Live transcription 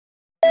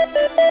Hey,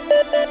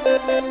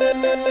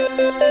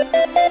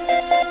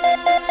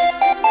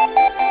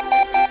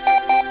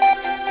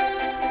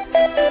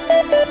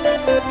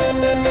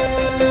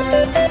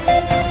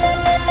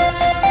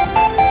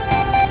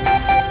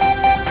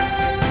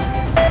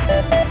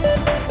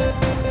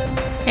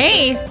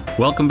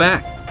 Welcome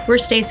back. we're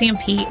Stacy and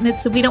Pete, and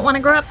it's the We Don't Want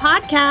to Grow Up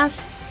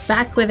podcast,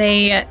 back with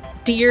a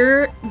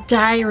Dear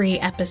Diary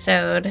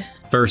episode.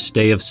 First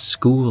day of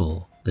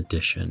school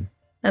edition.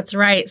 That's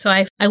right. So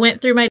I went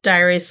through my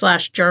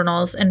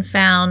diaries/journals and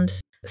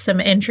found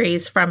some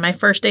entries from my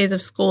first days of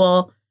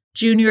school,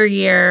 junior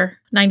year,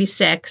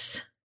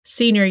 96,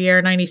 senior year,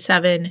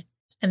 97,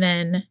 and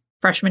then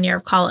freshman year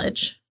of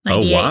college,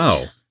 98. Oh,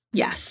 wow.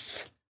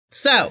 Yes.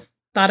 So,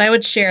 thought I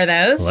would share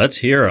those. Let's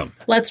hear them.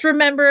 Let's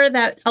remember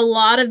that a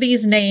lot of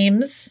these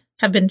names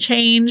have been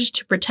changed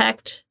to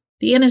protect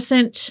the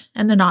innocent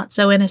and the not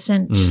so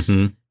innocent.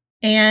 Mm-hmm.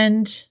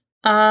 And,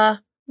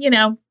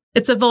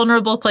 it's a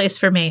vulnerable place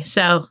for me.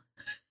 So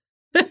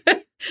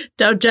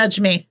don't judge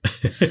me.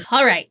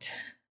 All right.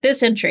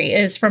 This entry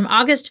is from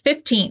August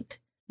 15th,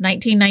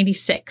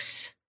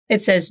 1996.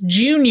 It says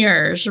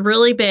juniors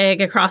really big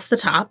across the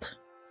top.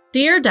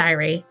 Dear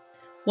Diary,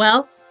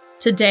 well,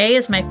 today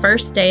is my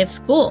first day of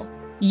school.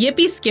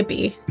 Yippee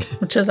skippy,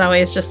 which is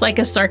always just like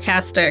a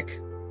sarcastic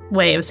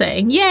way of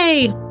saying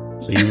yay.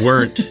 So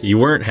you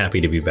weren't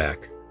happy to be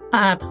back.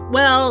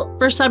 Well,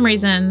 for some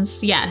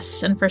reasons,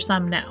 yes, and for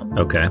some, no.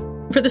 Okay.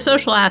 For the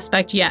social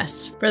aspect,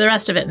 yes. For the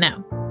rest of it,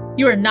 no.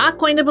 You are not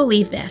going to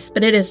believe this,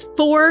 but it is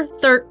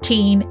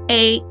 4:13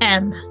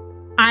 a.m.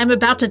 I'm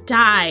about to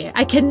die.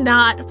 I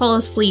cannot fall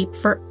asleep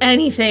for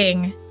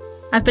anything.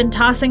 I've been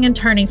tossing and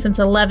turning since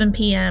 11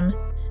 p.m.,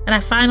 and I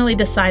finally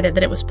decided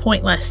that it was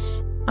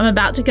pointless. I'm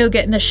about to go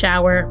get in the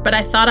shower, but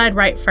I thought I'd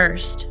write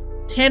first.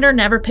 Tanner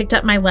never picked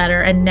up my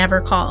letter and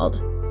never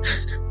called.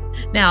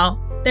 Now,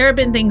 there have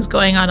been things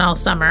going on all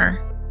summer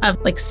of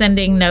like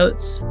sending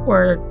notes,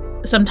 or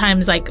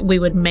sometimes like we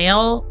would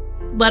mail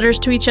letters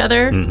to each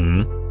other.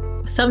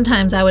 Mm-hmm.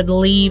 Sometimes I would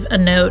leave a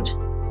note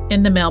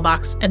in the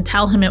mailbox and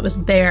tell him it was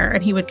there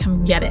and he would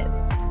come get it.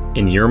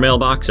 In your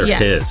mailbox or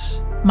Yes.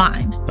 his?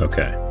 Mine.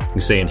 Okay. You're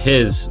saying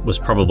his was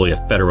probably a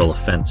federal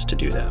offense to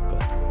do that,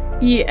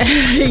 but Yeah.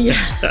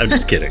 Yeah. I'm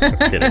just kidding. I'm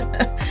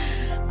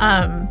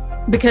kidding.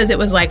 Because it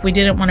was like we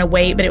didn't want to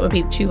wait, but it would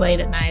be too late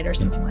at night or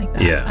something like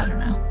that. Yeah. I don't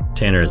know.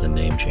 Tanner is a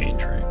name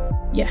change, right?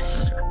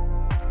 Yes.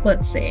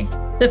 Let's see.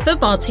 The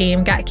football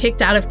team got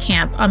kicked out of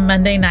camp on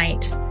Monday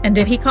night. And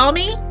did he call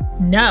me?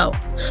 No.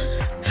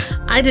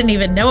 I didn't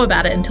even know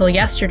about it until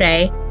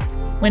yesterday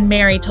when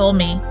Mary told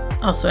me.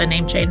 Also a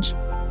name change.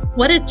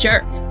 What a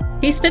jerk.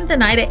 He spent the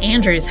night at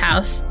Andrew's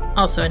house.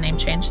 Also a name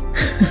change.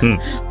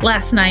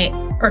 Last night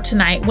or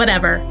tonight,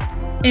 whatever.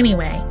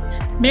 Anyway,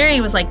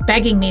 Mary was like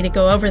begging me to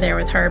go over there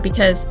with her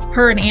because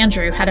her and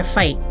Andrew had a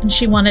fight and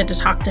she wanted to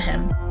talk to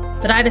him.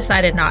 But I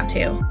decided not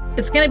to.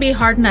 It's going to be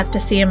hard enough to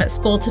see him at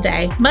school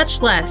today,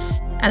 much less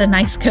at a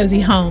nice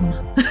cozy home.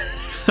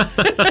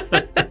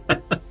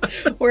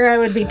 Where I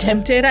would be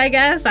tempted, I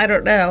guess. I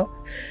don't know.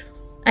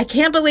 I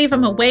can't believe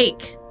I'm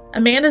awake.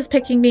 Amanda's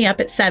picking me up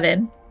at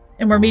 7,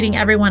 and we're meeting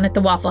everyone at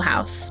the Waffle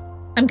House.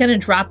 I'm going to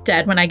drop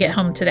dead when I get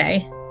home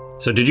today.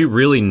 So did you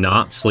really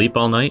not sleep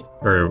all night?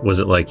 Or was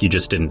it like you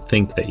just didn't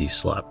think that you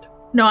slept?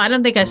 No, I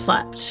don't think I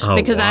slept. Oh,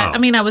 because wow.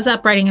 I was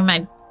up writing in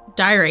my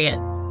diary at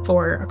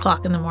 4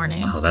 o'clock in the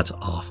morning. Oh, that's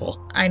awful.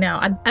 I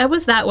know. I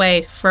was that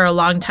way for a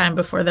long time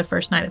before the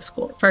first day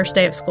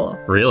of school.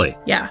 Really?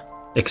 Yeah.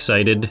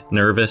 Excited?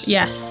 Nervous?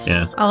 Yes.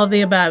 Yeah. All of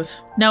the above.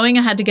 Knowing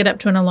I had to get up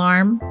to an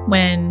alarm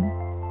when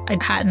I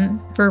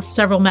hadn't for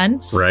several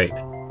months. Right.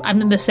 I'm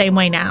in the same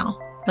way now.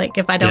 Like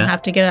if I don't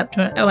have to get up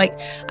to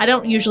I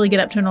don't usually get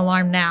up to an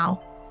alarm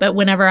now, but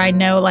whenever I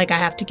know like I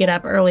have to get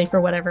up early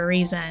for whatever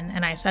reason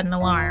and I set an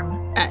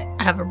alarm,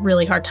 I have a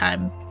really hard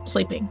time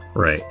sleeping.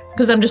 Right.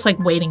 Because I'm just like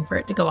waiting for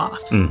it to go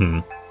off. Mm-hmm.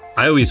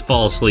 I always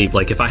fall asleep,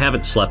 like if I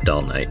haven't slept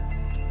all night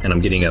and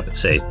I'm getting up at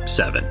say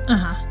 7,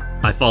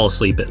 I fall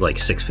asleep at like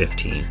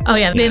 6:15. Oh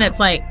yeah, then it's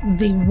like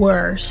the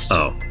worst.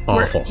 Oh,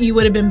 awful. You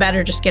would have been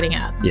better just getting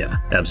up. Yeah,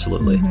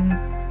 absolutely.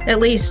 At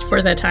least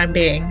for the time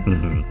being.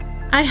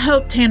 Mm-hmm. I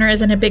hope Tanner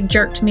isn't a big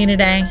jerk to me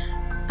today.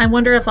 I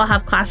wonder if I'll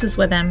have classes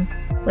with him.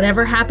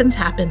 Whatever happens,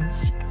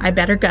 happens. I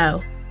better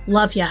go.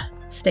 Love ya,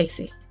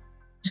 Stacy.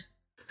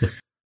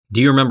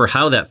 Do you remember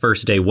how that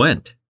first day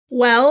went?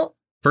 Well,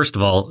 First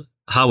of all,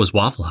 how was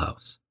Waffle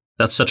House?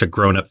 That's such a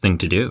grown-up thing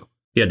to do.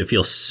 You had to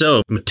feel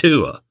so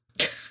mature.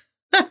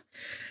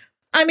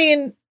 I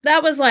mean,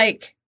 that was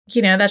like,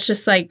 that's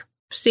just like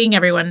seeing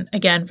everyone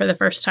again for the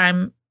first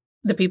time.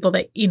 The people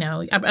that,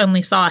 I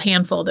only saw a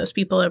handful of those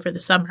people over the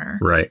summer.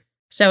 Right.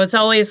 So it's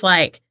always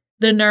like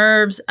the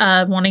nerves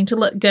of wanting to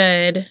look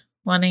good,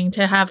 wanting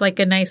to have like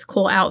a nice,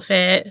 cool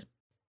outfit.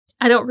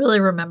 I don't really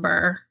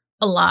remember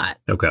a lot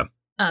Okay.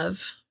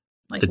 of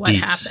like The what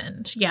deets.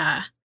 happened.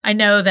 Yeah. I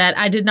know that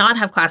I did not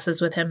have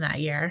classes with him that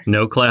year.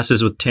 No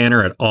classes with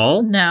Tanner at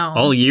all? No.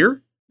 All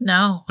year?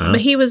 No. Huh?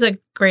 But he was a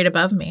grade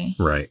above me.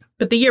 Right.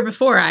 But the year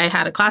before I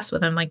had a class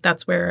with him, like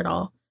that's where it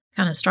all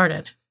kind of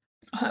started.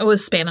 It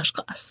was Spanish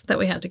class that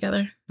we had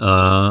together.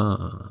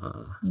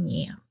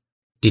 Yeah.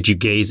 Did you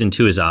gaze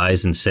into his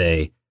eyes and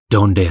say,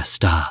 "Donde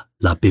está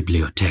la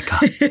biblioteca"?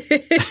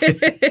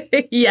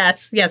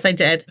 Yes, I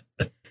did.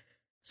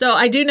 So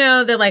I do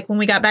know that like when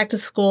we got back to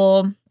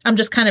school, I'm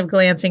just kind of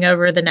glancing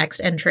over the next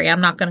entry.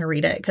 I'm not going to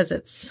read it because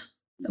it's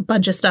a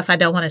bunch of stuff I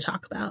don't want to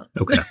talk about.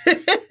 Okay.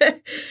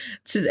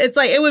 It's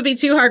like it would be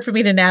too hard for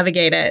me to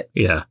navigate it.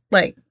 Yeah.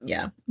 Like,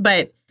 yeah.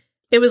 But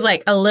it was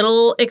like a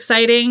little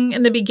exciting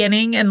in the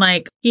beginning. And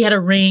like he had a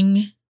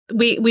ring.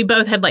 We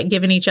both had like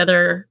given each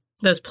other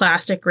those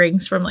plastic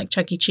rings from like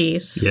Chuck E.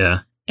 Cheese. Yeah.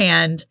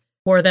 And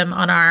wore them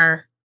on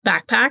our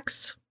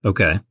backpacks.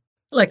 Okay.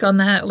 Like on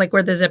that, like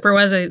where the zipper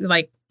was,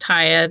 like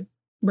tie a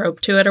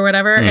rope to it or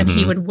whatever. Mm-hmm. And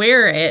he would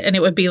wear it and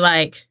it would be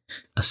like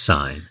a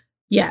sign.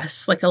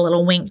 Yes. Like a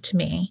little wink to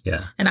me.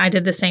 Yeah. And I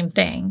did the same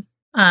thing.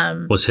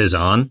 Was his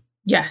on?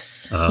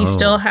 Yes. Oh. He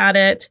still had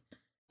it.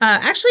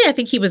 Actually, I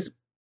think he was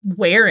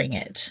wearing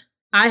it.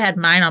 I had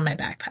mine on my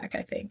backpack,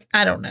 I think.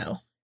 I don't know.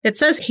 It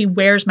says he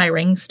wears my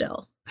ring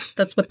still.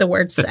 That's what the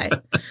words say.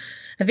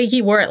 I think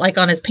he wore it like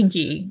on his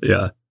pinky.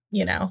 Yeah.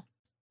 You know,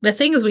 the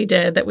things we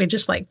did that we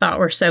just like thought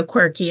were so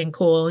quirky and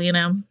cool, you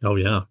know? Oh,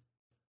 yeah.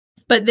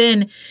 But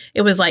then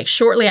it was like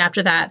shortly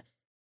after that,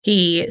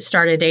 he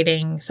started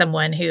dating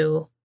someone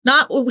who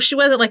she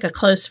wasn't like a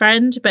close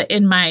friend, but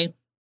in my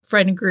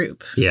friend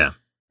group. Yeah.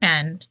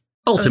 And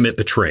ultimate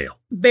betrayal.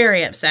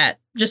 Very upset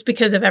just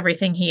because of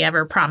everything he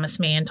ever promised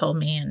me and told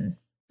me. And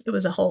it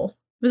was a whole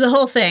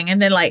thing.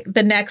 And then like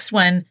the next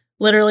one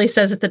literally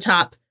says at the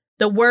top,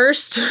 the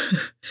worst.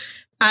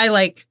 I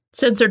like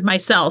censored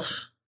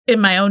myself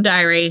in my own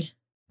diary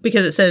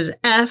because it says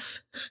F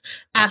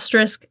 ***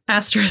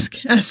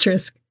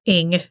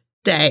 ing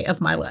day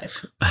of my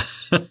life.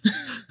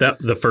 That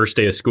the first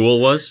day of school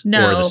was?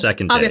 No, or the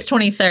second day? August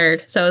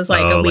 23rd. So it was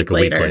like a week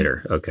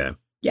later. Okay.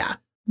 Yeah.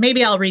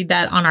 Maybe I'll read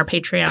that on our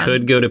Patreon.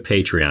 Could go to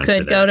Patreon.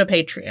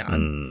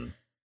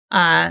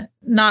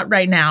 Not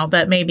right now,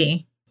 but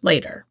maybe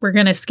later. We're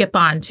going to skip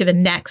on to the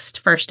next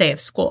first day of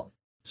school.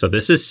 So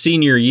this is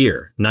senior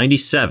year,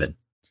 97.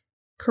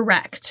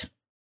 Correct.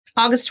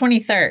 August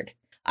 23rd.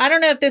 I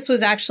don't know if this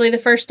was actually the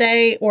first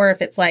day or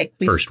if it's like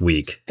first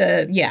week.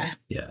 Yeah,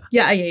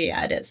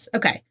 it is.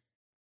 Okay.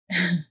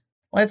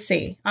 Let's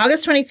see.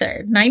 August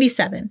 23rd,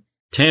 97.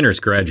 Tanner's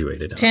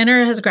graduated.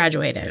 Tanner has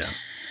graduated. Yeah.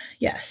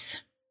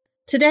 Yes.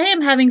 Today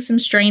I'm having some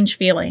strange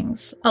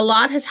feelings. A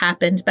lot has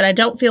happened, but I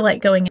don't feel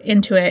like going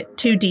into it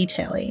too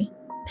detaily.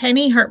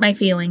 Penny hurt my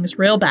feelings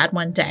real bad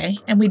one day,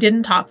 and we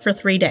didn't talk for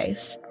 3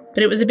 days.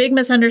 But it was a big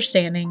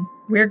misunderstanding.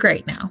 We're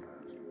great now.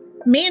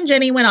 Me and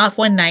Jenny went off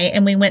one night,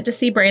 and we went to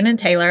see Brandon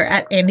Taylor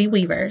at Andy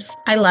Weaver's.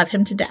 I love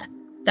him to death.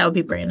 That would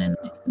be Brandon,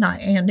 not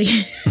Andy.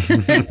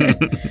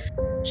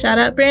 Shout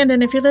out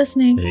Brandon if you're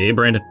listening. Hey,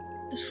 Brandon.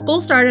 School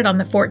started on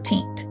the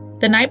 14th.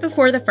 The night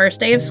before the first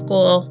day of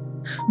school,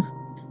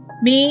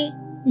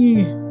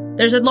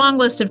 there's a long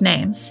list of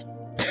names.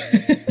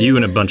 You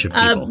and a bunch of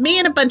people. Me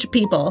and a bunch of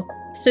people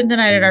spent the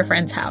night at our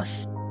friend's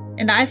house.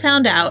 And I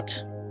found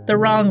out the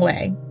wrong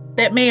way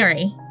that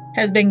Mary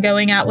has been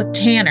going out with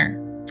Tanner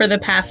for the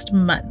past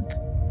month.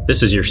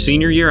 This is your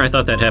senior year? I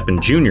thought that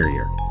happened junior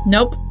year.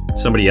 Nope.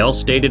 Somebody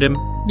else dated him?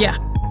 Yeah.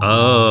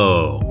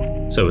 Oh.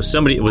 So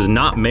it was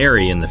not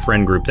Mary in the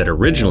friend group that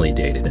originally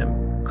dated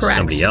him. Correct.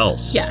 Somebody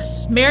else.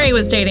 Yes. Mary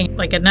was dating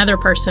like another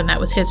person that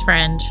was his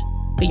friend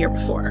the year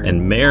before.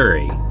 And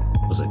Mary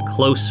was a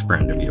close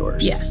friend of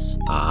yours. Yes.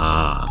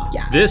 Ah.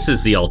 Yeah. This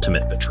is the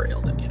ultimate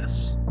betrayal then,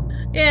 yes.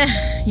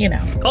 Yeah, you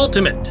know.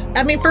 Ultimate.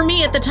 I mean, for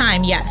me at the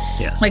time, yes.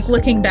 Yes. Like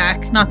looking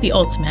back, not the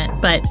ultimate,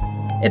 but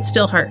it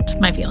still hurt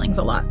my feelings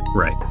a lot.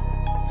 Right.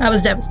 I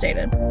was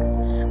devastated.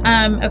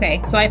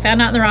 Okay, so I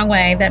found out in the wrong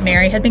way that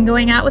Mary had been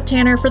going out with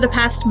Tanner for the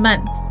past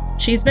month.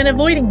 She's been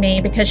avoiding me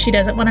because she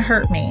doesn't want to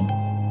hurt me.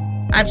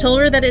 I've told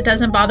her that it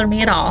doesn't bother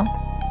me at all,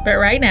 but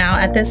right now,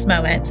 at this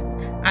moment,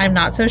 I'm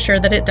not so sure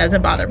that it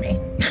doesn't bother me.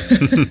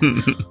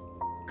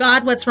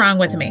 God, what's wrong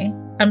with me?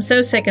 I'm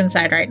so sick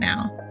inside right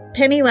now.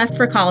 Penny left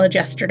for college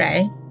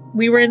yesterday.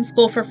 We were in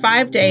school for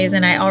 5 days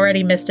and I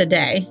already missed a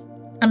day.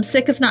 I'm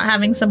sick of not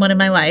having someone in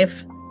my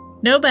life.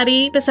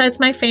 Nobody besides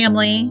my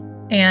family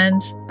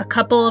and a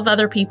couple of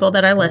other people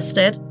that I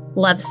listed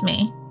loves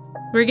me.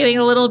 We're getting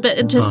a little bit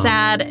into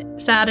sad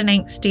and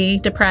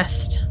angsty,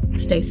 depressed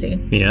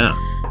Stacy. Yeah.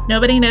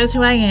 Nobody knows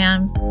who I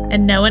am,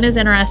 and no one is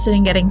interested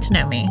in getting to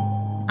know me.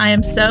 I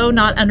am so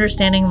not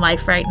understanding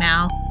life right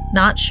now,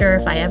 not sure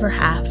if I ever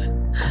have.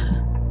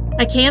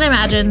 I can't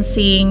imagine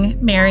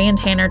seeing Mary and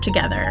Tanner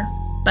together,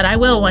 but I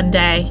will one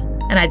day,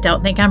 and I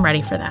don't think I'm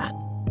ready for that.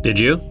 Did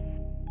you?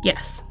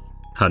 Yes.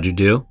 How'd you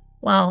do?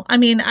 Well, I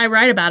mean, I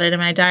write about it in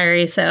my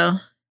diary, so,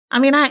 I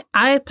mean,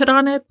 I put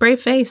on a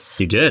brave face.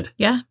 You did?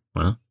 Yeah.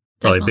 Well,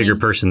 probably a bigger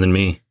person than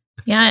me.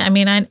 Yeah, I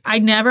mean,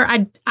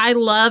 I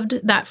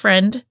loved that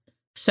friend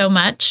so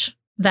much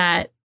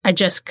that I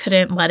just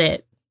couldn't let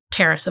it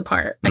tear us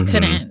apart. I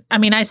couldn't. I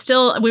mean, I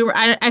feel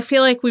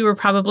like we were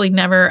probably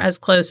never as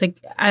close.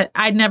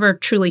 I never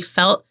truly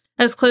felt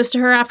as close to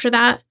her after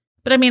that,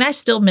 But I mean, I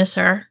still miss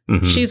her.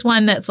 Mhm. She's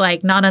one that's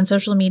like not on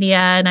social media,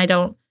 and I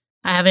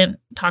haven't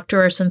talked to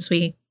her since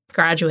we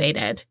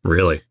graduated.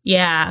 Really?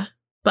 Yeah.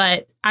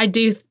 But I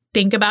do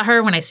think about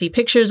her when I see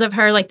pictures of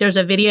her. Like there's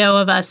a video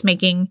of us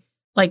making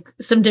like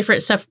some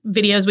different stuff,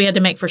 videos we had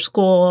to make for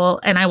school.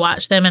 And I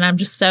watch them and I'm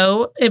just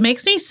it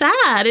makes me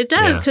sad. It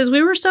does, because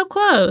we were so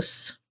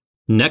close.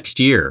 Next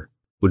year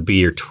would be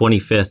your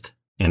 25th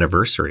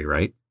anniversary,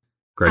 right?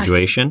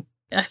 Graduation?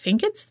 I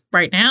think it's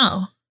right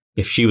now.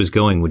 If she was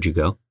going, would you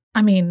go?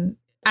 I mean,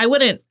 I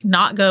wouldn't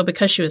not go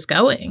because she was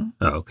going.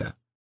 Oh, okay.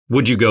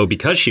 Would you go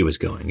because she was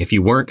going if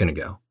you weren't going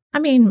to go? I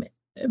mean,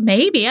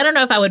 maybe. I don't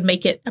know if I would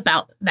make it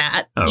about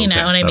that. Oh, you know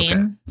okay, what I mean?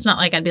 okay. It's not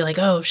like I'd be like,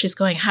 oh, if she's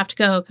going, I have to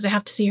go because I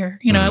have to see her.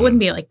 You know, it wouldn't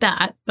be like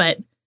that. But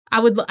I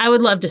would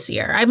love to see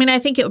her. I mean, I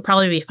think it would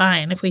probably be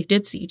fine if we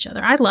did see each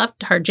other. I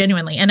loved her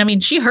genuinely. And I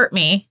mean, she hurt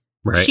me.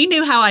 Right. She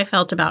knew how I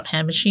felt about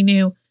him. She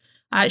knew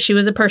she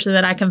was a person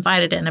that I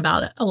confided in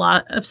about a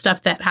lot of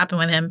stuff that happened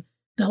with him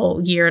the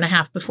whole year and a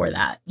half before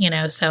that, you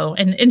know, so,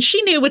 and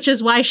she knew, which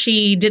is why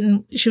she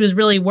was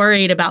really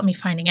worried about me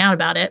finding out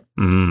about it.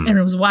 Mm. And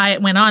it was why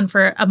it went on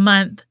for a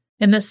month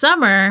in the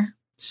summer.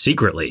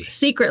 Secretly,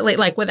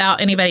 like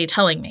without anybody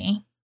telling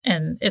me.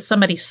 And if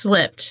somebody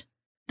slipped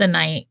the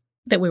night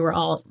that we were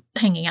all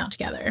hanging out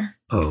together.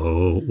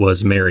 Oh,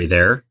 was Mary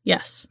there?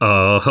 Yes.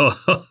 Oh.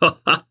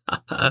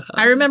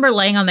 I remember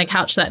laying on the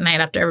couch that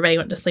night after everybody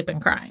went to sleep and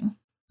crying.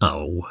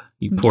 Oh,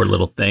 you poor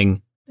little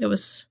thing. It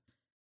was,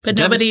 It's but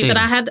devastating.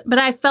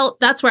 I felt,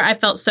 that's where I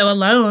felt so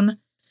alone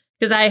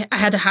because I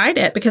had to hide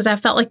it because I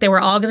felt like they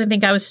were all going to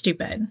think I was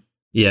stupid.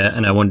 Yeah,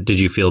 and I wonder, did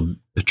you feel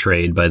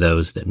betrayed by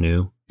those that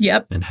knew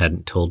Yep. and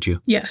hadn't told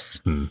you?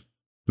 Yes.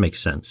 Makes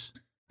sense.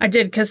 I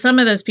did because some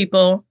of those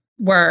people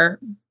were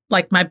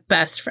like my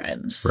best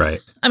friends.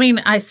 Right. I mean,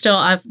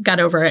 I've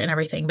got over it and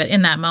everything. But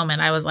in that moment,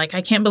 I was like,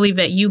 I can't believe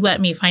that you let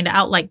me find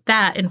out like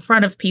that in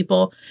front of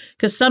people.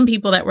 Because some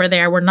people that were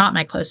there were not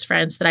my close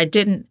friends that I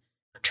didn't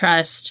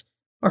trust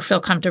or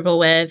feel comfortable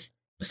with.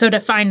 So to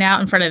find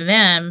out in front of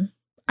them,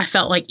 I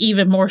felt like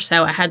even more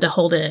so I had to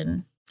hold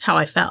in how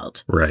I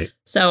felt. Right.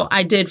 So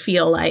I did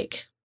feel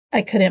like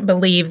I couldn't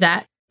believe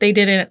that they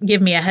didn't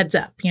give me a heads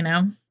up, you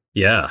know?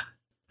 Yeah.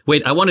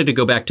 Wait, I wanted to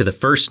go back to the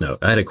first note.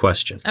 I had a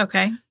question.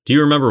 Okay. Do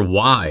you remember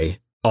why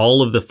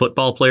all of the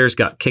football players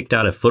got kicked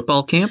out of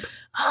football camp?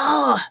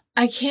 Oh,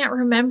 I can't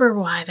remember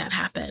why that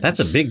happened. That's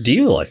a big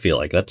deal, I feel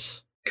like.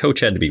 Coach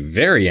had to be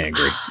very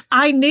angry.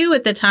 I knew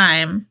at the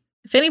time,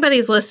 if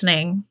anybody's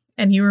listening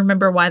and you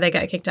remember why they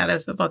got kicked out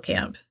of football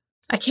camp,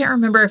 I can't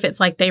remember if it's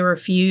like they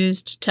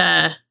refused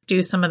to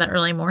do some of the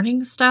early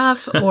morning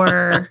stuff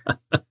or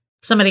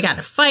somebody got in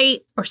a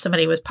fight or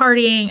somebody was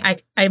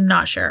partying. I'm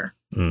not sure.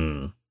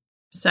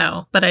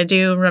 So, but I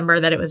do remember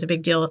that it was a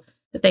big deal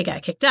that they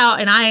got kicked out.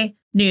 And I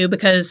knew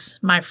because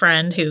my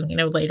friend who, you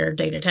know, later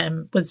dated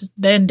him was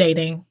then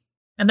dating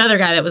another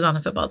guy that was on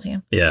the football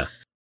team. Yeah.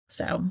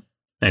 So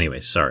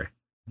Anyway, sorry.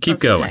 Keep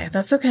that's going. Okay.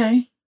 That's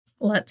okay.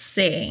 Let's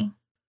see.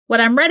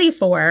 What I'm ready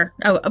for,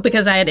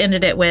 because I had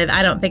ended it with,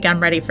 I don't think I'm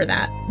ready for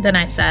that. Then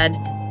I said,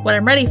 what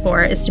I'm ready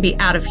for is to be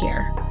out of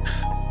here.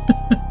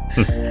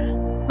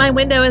 My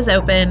window is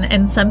open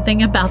and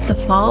something about the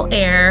fall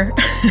air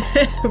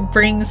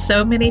brings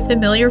so many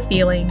familiar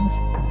feelings,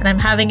 and I'm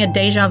having a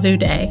deja vu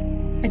day.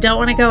 I don't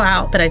want to go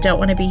out, but I don't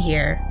want to be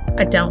here.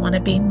 I don't want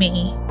to be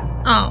me.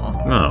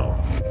 Oh.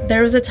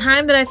 There was a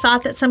time that I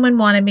thought that someone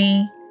wanted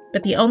me,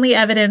 but the only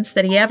evidence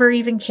that he ever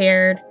even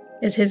cared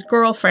is his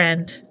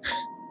girlfriend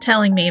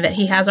telling me that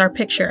he has our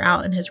picture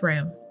out in his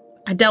room.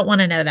 I don't want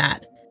to know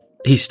that.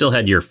 He still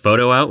had your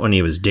photo out when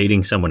he was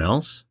dating someone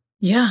else?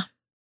 Yeah.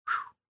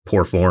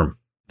 Poor form.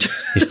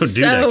 You don't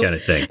do that kind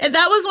of thing. And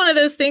that was one of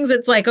those things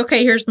that's like,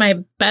 okay, here's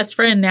my best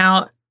friend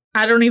now.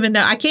 I don't even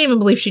know. I can't even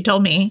believe she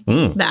told me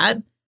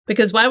that.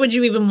 Because why would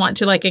you even want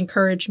to like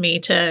encourage me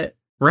to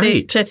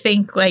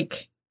think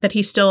like that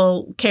he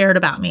still cared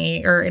about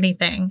me or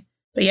anything?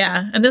 But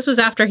yeah. And this was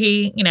after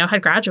he, you know,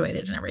 had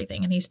graduated and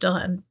everything. And he still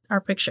had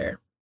our picture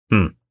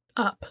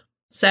up.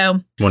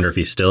 So wonder if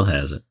he still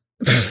has it.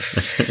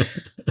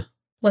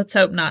 Let's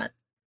hope not.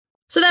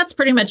 So that's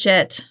pretty much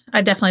it.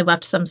 I definitely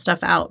left some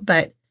stuff out,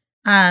 but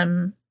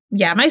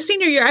yeah, my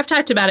senior year, I've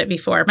talked about it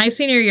before. My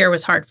senior year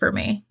was hard for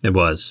me. It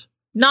was.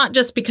 Not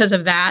just because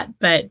of that,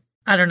 but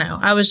I don't know.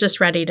 I was just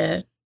ready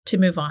to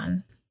move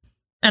on.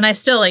 And I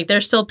still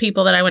there's still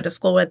people that I went to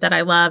school with that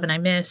I love and I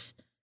miss,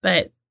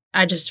 but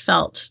I just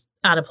felt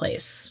out of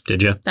place.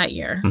 Did you? That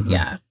year. Mm-hmm.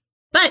 Yeah.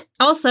 But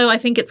also I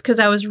think it's because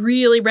I was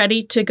really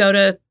ready to go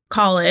to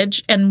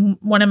college, and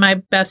one of my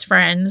best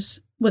friends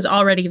was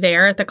already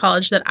there at the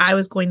college that I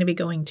was going to be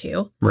going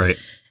to. Right.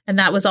 And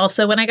that was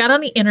also when I got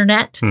on the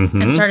internet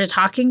and started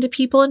talking to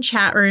people in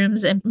chat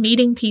rooms and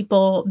meeting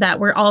people that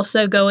were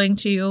also going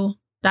to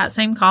that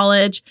same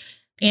college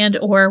and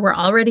or were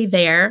already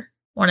there.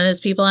 One of those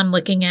people I'm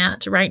looking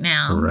at right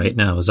now. Right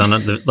now. It was on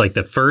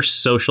the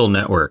first social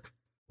network.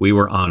 We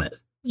were on it.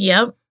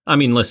 Yep. I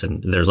mean,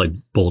 listen, there's like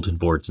bulletin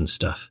boards and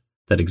stuff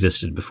that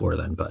existed before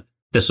then, but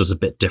this was a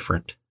bit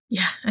different.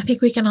 Yeah, I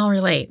think we can all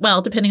relate.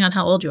 Well, depending on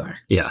how old you are.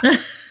 Yeah.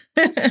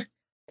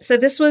 So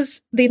this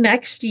was the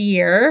next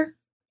year,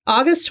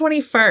 August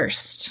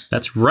 21st.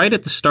 That's right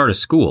at the start of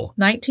school.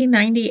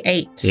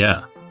 1998.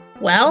 Yeah.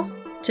 Well,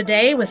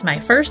 today was my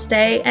first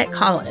day at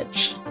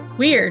college.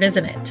 Weird,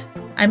 isn't it?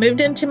 I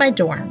moved into my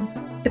dorm.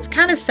 It's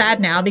kind of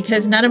sad now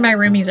because none of my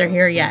roomies are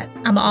here yet.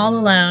 I'm all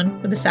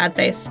alone with a sad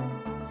face.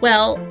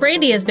 Well,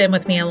 Brandy has been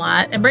with me a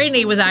lot, and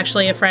Brandy was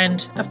actually a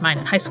friend of mine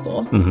in high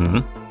school.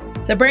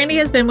 Mm-hmm. So Brandy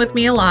has been with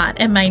me a lot,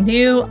 and my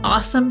new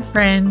awesome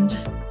friend,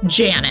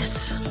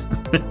 Janice.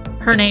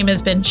 Her name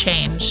has been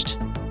changed.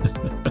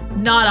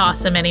 Not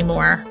awesome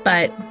anymore,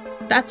 but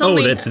that's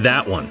only... Oh, that's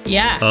that one.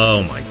 Yeah.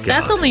 Oh, my God.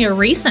 That's only a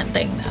recent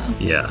thing, though.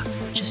 Yeah.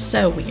 Just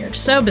so weird,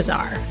 so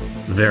bizarre.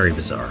 Very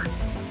bizarre.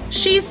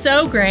 She's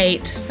so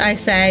great, I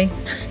say,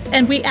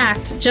 and we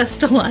act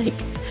just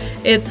alike.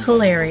 It's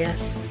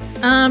hilarious.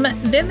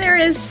 Then there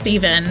is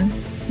Steven.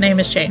 Name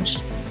has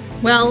changed.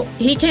 Well,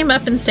 he came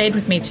up and stayed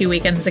with me 2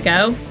 weekends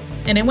ago,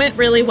 and it went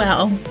really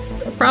well.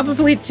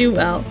 Probably too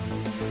well.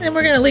 And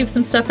we're going to leave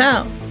some stuff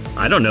out.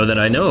 I don't know that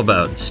I know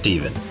about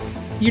Steven.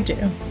 You do.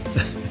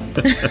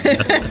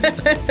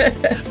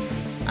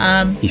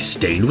 He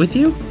stayed with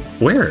you?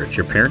 Where? At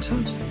your parents'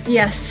 house?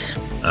 Yes.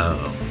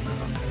 Oh.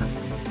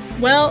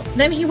 Well,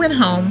 then he went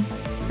home,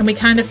 and we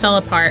kind of fell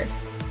apart.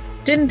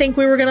 Didn't think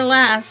we were going to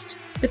last,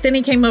 but then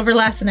he came over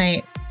last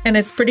night, and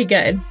it's pretty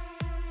good.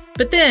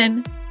 But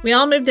then, we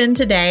all moved in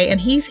today, and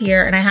he's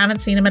here, and I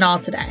haven't seen him at all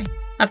today.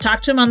 I've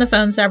talked to him on the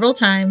phone several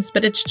times,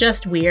 but it's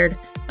just weird.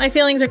 My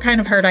feelings are kind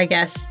of hurt, I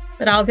guess,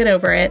 but I'll get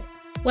over it.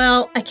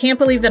 Well, I can't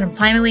believe that I'm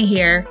finally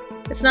here.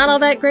 It's not all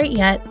that great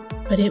yet,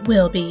 but it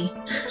will be.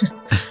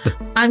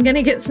 I'm going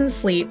to get some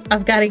sleep.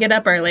 I've got to get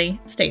up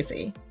early,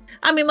 Stacy.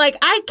 I mean,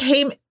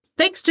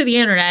 thanks to the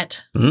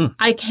internet,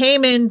 I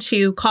came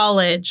into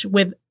college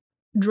with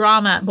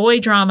boy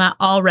drama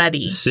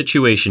already.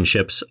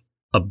 Situationships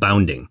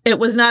abounding. It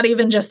was not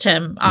even just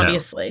him,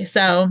 obviously. No.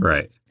 So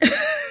right.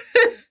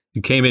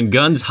 You came in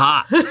guns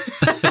hot.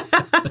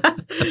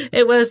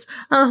 It was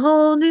a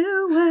whole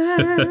new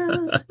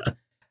world.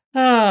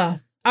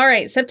 All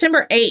right,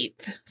 September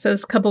 8th. So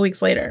it's a couple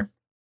weeks later.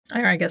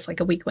 Or I guess like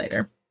a week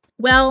later.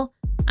 Well,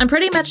 I'm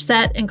pretty much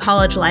set in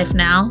college life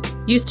now,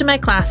 used to my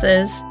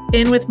classes,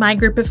 in with my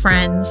group of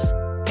friends,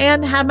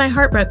 and had my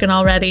heart broken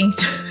already.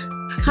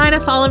 Kind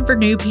of fallen for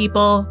new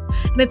people,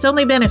 and it's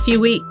only been a few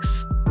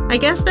weeks. I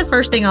guess the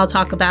first thing I'll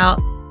talk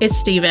about is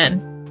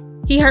Steven.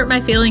 He hurt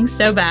my feelings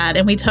so bad,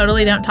 and we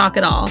totally don't talk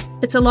at all.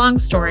 It's a long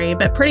story,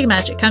 but pretty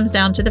much it comes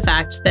down to the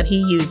fact that he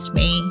used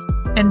me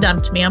and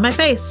dumped me on my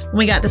face when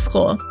we got to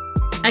school.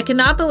 I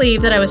cannot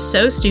believe that I was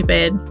so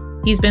stupid.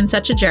 He's been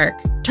such a jerk,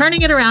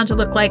 turning it around to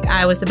look like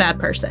I was the bad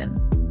person.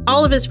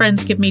 All of his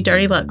friends give me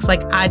dirty looks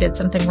like I did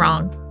something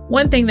wrong.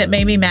 One thing that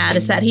made me mad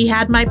is that he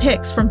had my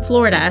pics from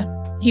Florida.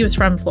 He was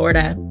from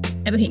Florida,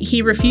 and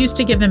he refused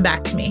to give them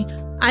back to me.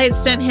 I had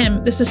sent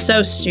him, this is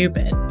so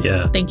stupid,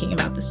 thinking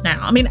about this now.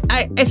 I mean,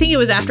 I think it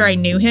was after I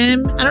knew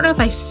him. I don't know if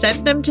I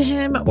sent them to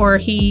him or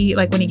he,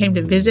 like when he came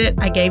to visit,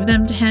 I gave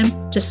them to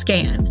him to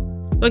scan.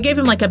 So I gave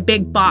him like a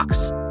big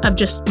box of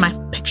just my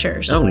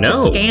pictures to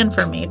scan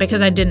for me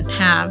because I didn't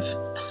have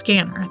a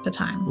scanner at the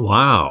time.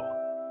 Wow.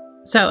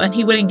 So, and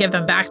he wouldn't give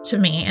them back to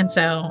me. And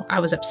so I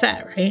was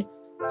upset, right?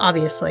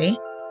 Obviously.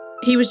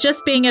 He was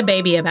just being a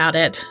baby about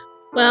it.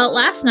 Well,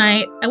 last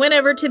night I went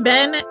over to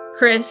Ben,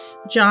 Chris,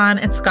 John,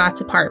 and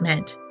Scott's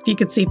apartment. If you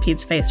could see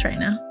Pete's face right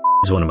now.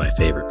 He's one of my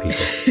favorite people.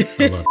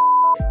 I love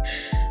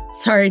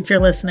Sorry if you're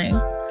listening.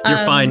 You're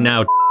fine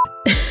now.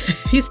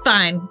 He's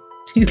fine.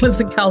 He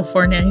lives in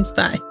California. He's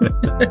fine.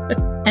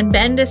 And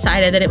Ben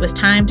decided that it was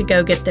time to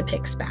go get the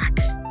pics back.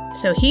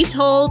 So he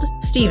told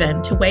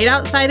Steven to wait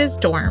outside his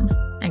dorm,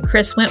 and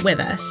Chris went with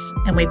us,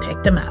 and we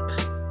picked him up.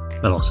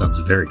 That all sounds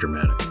very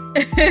dramatic.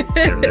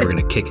 They were going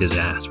to kick his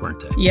ass, weren't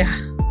they? Yeah.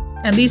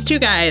 And these two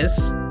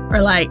guys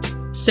are like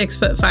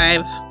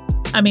 6'5".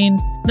 I mean,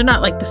 they're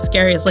not like the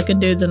scariest looking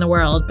dudes in the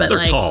world, but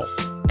they're tall.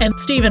 And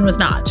Steven was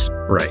not.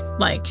 Right.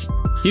 Like.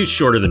 He was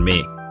shorter than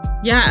me.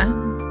 Yeah.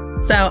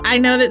 So I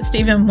know that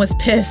Steven was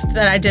pissed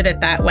that I did it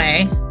that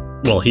way.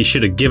 Well, he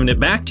should have given it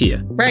back to you.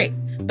 Right.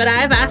 But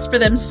I've asked for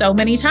them so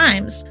many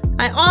times.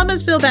 I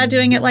almost feel bad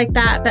doing it like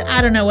that, but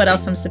I don't know what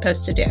else I'm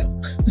supposed to do.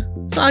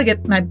 So I'll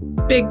get my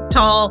big,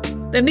 tall...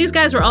 And these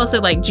guys were also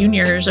like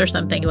juniors or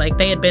something. Like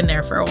they had been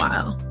there for a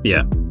while.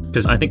 Yeah.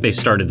 Because I think they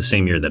started the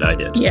same year that I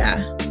did.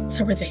 Yeah.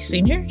 So were they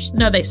seniors?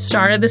 No, they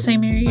started the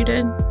same year you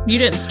did? You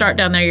didn't start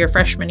down there your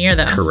freshman year,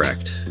 though.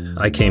 Correct.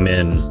 I came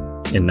in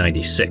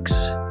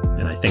 96,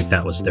 and I think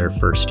that was their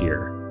first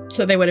year.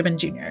 So they would have been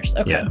juniors.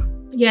 Okay. Yeah.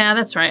 Yeah,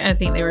 that's right. I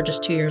think they were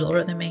just 2 years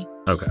older than me.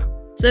 Okay.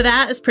 So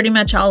that is pretty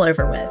much all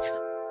over with.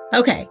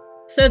 Okay.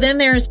 So then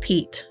there's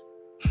Pete.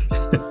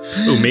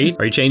 Who, me?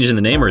 Are you changing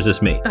the name or is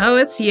this me? Oh,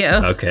 it's you.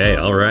 Okay,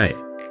 all right.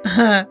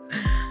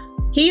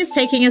 He is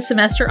taking a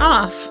semester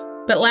off.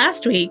 But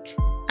last week,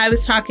 I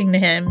was talking to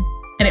him,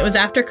 and it was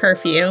after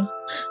curfew,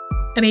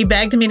 and he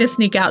begged me to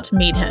sneak out to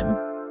meet him.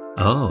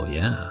 Oh,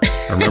 yeah.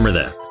 I remember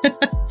that.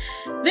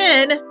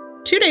 Then,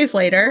 2 days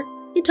later,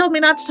 he told me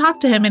not to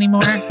talk to him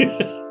anymore.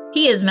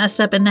 He is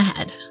messed up in the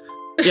head.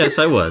 Yes,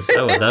 I was.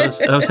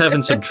 I was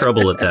having some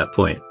trouble at that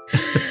point.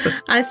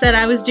 I said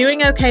I was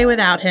doing okay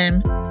without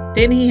him.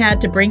 Then he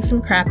had to bring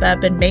some crap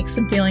up and make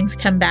some feelings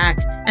come back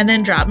and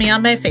then drop me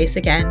on my face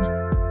again.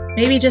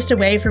 Maybe just a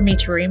way for me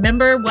to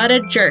remember what a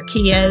jerk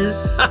he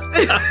is.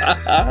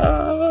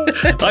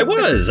 I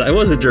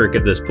was a jerk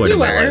at this point in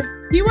my life.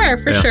 You were,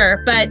 for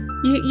sure. But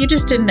you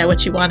just didn't know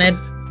what you wanted.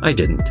 I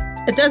didn't.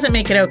 It doesn't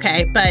make it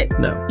okay, but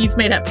no. You've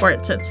made up for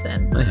it since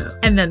then. I have.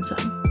 And then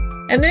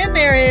some. And then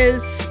there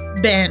is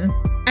Ben.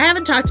 I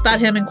haven't talked about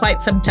him in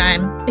quite some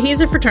time.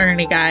 He's a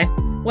fraternity guy.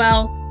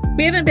 Well,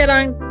 we haven't been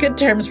on good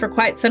terms for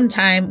quite some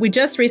time. We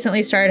just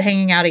recently started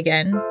hanging out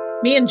again.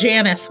 Me and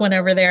Janice went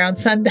over there on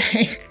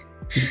Sunday.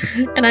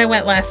 And I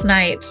went last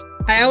night.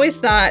 I always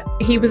thought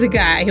he was a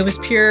guy who was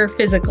pure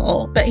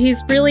physical, but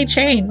he's really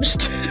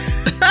changed.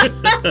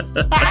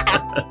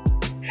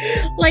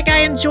 Like,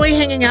 I enjoy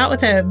hanging out with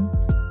him.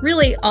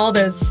 Really, all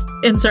those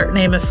insert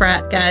name of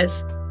frat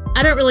guys.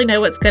 I don't really know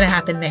what's going to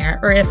happen there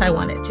or if I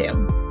want it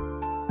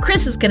to.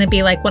 Chris is going to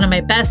be like one of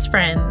my best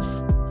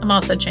friends. I'm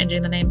also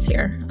changing the names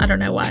here. I don't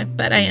know why,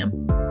 but I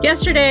am.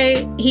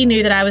 Yesterday, he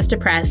knew that I was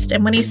depressed,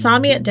 and when he saw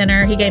me at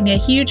dinner, he gave me a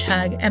huge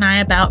hug, and I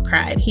about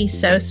cried. He's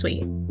so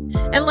sweet.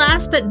 And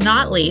last but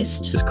not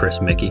least... Is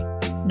Chris Mickey?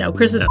 No,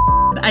 Chris is...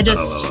 Okay. I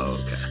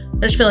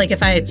just feel like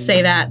if I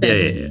say that,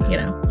 then, you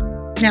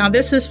know. Now,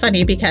 this is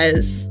funny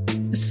because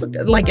it's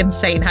like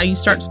insane how you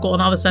start school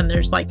and all of a sudden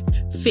there's like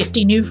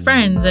 50 new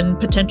friends and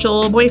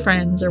potential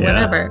boyfriends or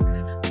whatever.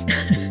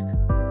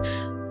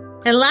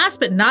 And last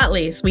but not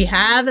least, we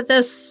have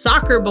the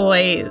soccer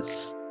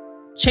boys.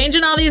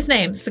 Changing all these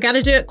names. So got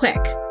to do it quick.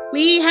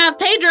 We have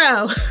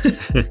Pedro.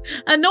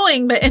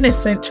 Annoying but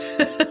innocent.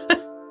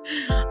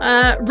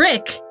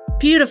 Rick.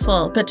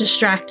 Beautiful but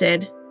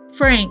distracted.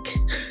 Frank.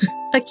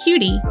 A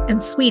cutie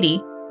and sweetie,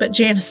 but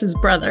Janice's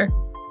brother.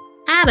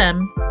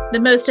 Adam. The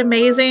most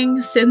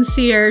amazing,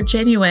 sincere,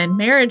 genuine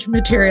marriage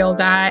material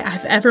guy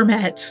I've ever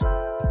met.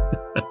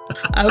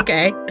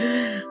 Okay.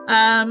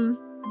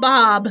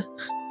 Bob.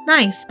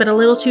 Nice, but a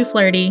little too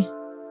flirty.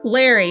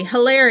 Larry,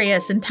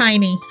 hilarious and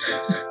tiny.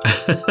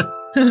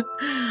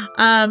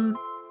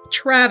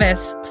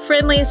 Travis,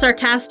 friendly,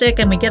 sarcastic,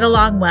 and we get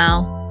along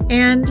well.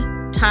 And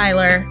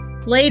Tyler,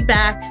 laid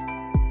back,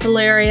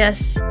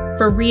 hilarious,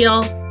 for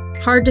real,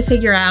 hard to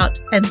figure out,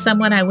 and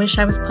someone I wish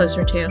I was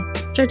closer to,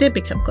 which I did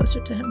become closer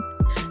to him.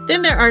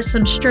 Then there are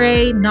some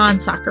stray,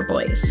 non-soccer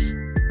boys.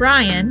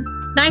 Brian,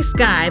 nice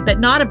guy, but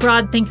not a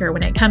broad thinker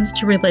when it comes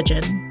to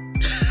religion.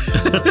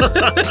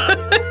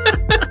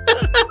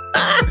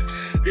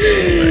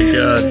 Oh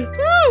my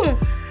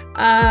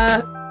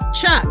God.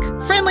 Chuck,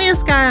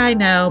 friendliest guy I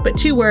know, but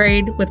too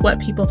worried with what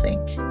people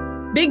think.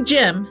 Big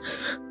Jim,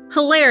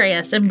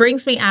 hilarious and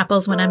brings me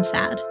apples when I'm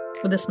sad,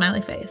 with a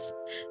smiley face.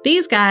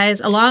 These guys,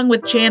 along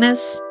with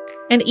Janice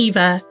and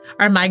Eva,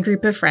 are my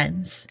group of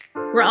friends.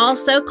 We're all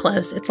so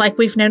close. It's like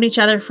we've known each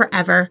other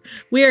forever.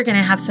 We are going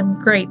to have some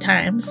great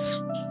times.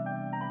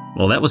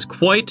 Well, that was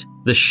quite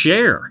the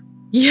share.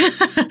 Yeah,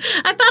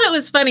 I thought it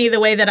was funny the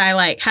way that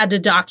I had to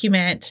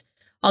document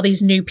all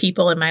these new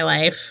people in my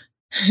life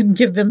and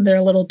give them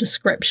their little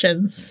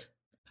descriptions.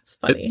 It's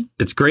funny.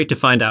 It's great to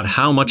find out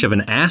how much of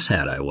an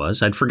asshat I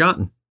was. I'd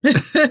forgotten.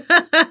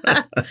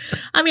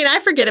 I mean, I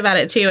forget about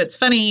it too. It's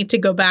funny to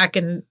go back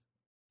and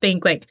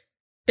think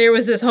there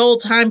was this whole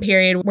time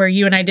period where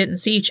you and I didn't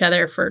see each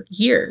other for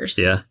years.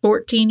 Yeah.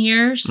 14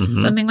 years,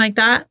 something like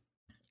that.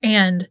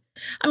 And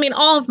I mean,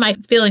 all of my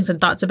feelings and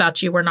thoughts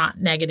about you were not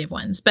negative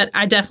ones, but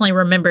I definitely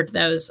remembered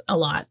those a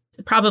lot.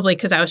 Probably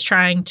because I was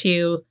trying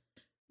to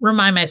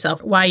remind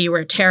myself why you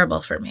were terrible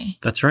for me.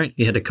 That's right.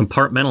 You had to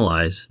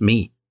compartmentalize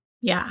me.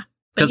 Yeah.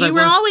 But you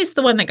were always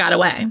the one that got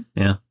away.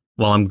 Yeah.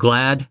 Well, I'm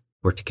glad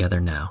we're together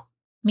now.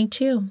 Me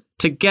too.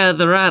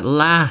 Together at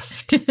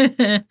last.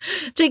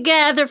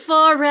 Together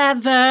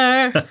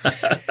forever.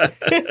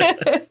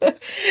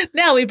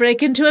 Now we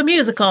break into a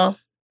musical.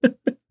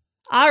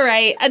 All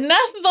right.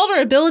 Enough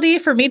vulnerability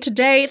for me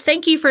today.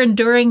 Thank you for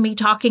enduring me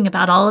talking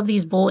about all of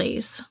these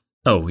boys.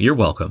 Oh, you're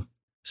welcome.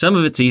 Some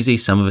of it's easy,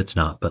 some of it's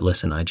not. But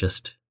listen, I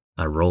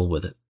roll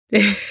with it.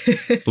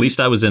 At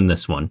least I was in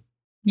this one.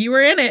 You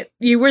were in it.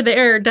 You were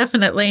there,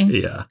 definitely.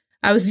 Yeah.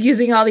 I was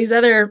using all these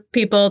other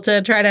people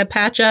to try to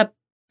patch up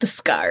the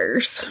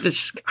scars. The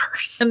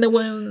scars. And the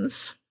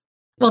wounds.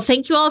 Well,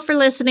 thank you all for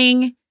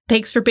listening.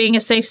 Thanks for being a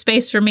safe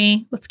space for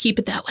me. Let's keep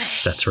it that way.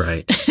 That's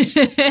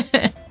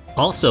right.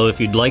 Also,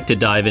 if you'd like to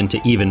dive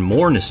into even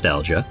more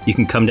nostalgia, you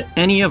can come to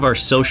any of our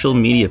social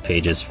media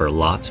pages for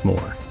lots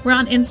more. We're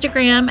on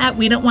Instagram at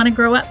We Don't Want to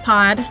Grow Up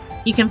Pod.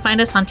 You can find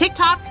us on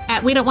TikTok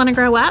at We Don't Want to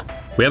Grow Up.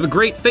 We have a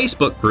great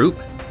Facebook group,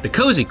 The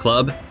Cozy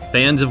Club,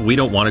 fans of We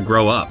Don't Want to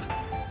Grow Up.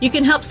 You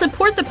can help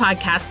support the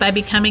podcast by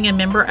becoming a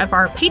member of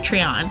our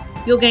Patreon.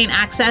 You'll gain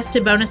access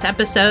to bonus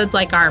episodes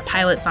like our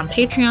Pilots on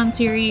Patreon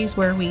series,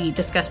 where we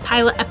discuss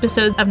pilot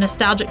episodes of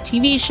nostalgic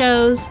TV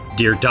shows.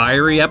 Dear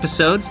Diary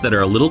episodes that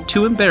are a little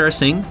too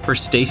embarrassing for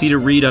Stacy to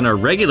read on our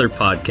regular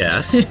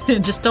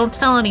podcast. Just don't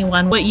tell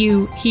anyone what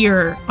you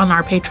hear on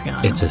our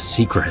Patreon. It's a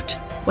secret.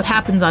 What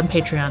happens on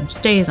Patreon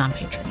stays on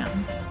Patreon.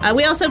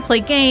 We also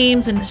play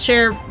games and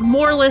share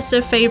more lists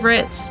of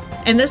favorites.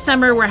 And this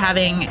summer, we're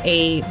having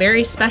a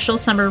very special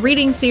summer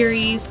reading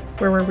series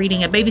where we're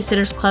reading a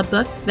Babysitter's Club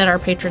book that our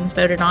patrons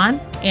voted on.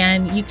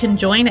 And you can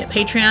join at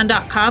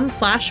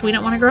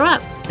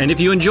patreon.com/WeDon'tWannaGrowUp. And if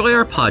you enjoy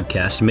our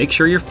podcast, make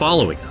sure you're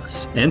following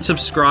us and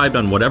subscribed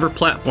on whatever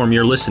platform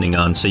you're listening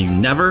on so you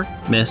never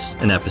miss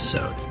an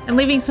episode. And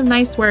leaving some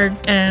nice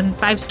words and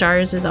 5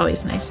 stars is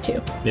always nice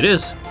too. It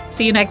is.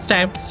 See you next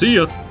time. See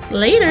ya.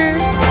 Later.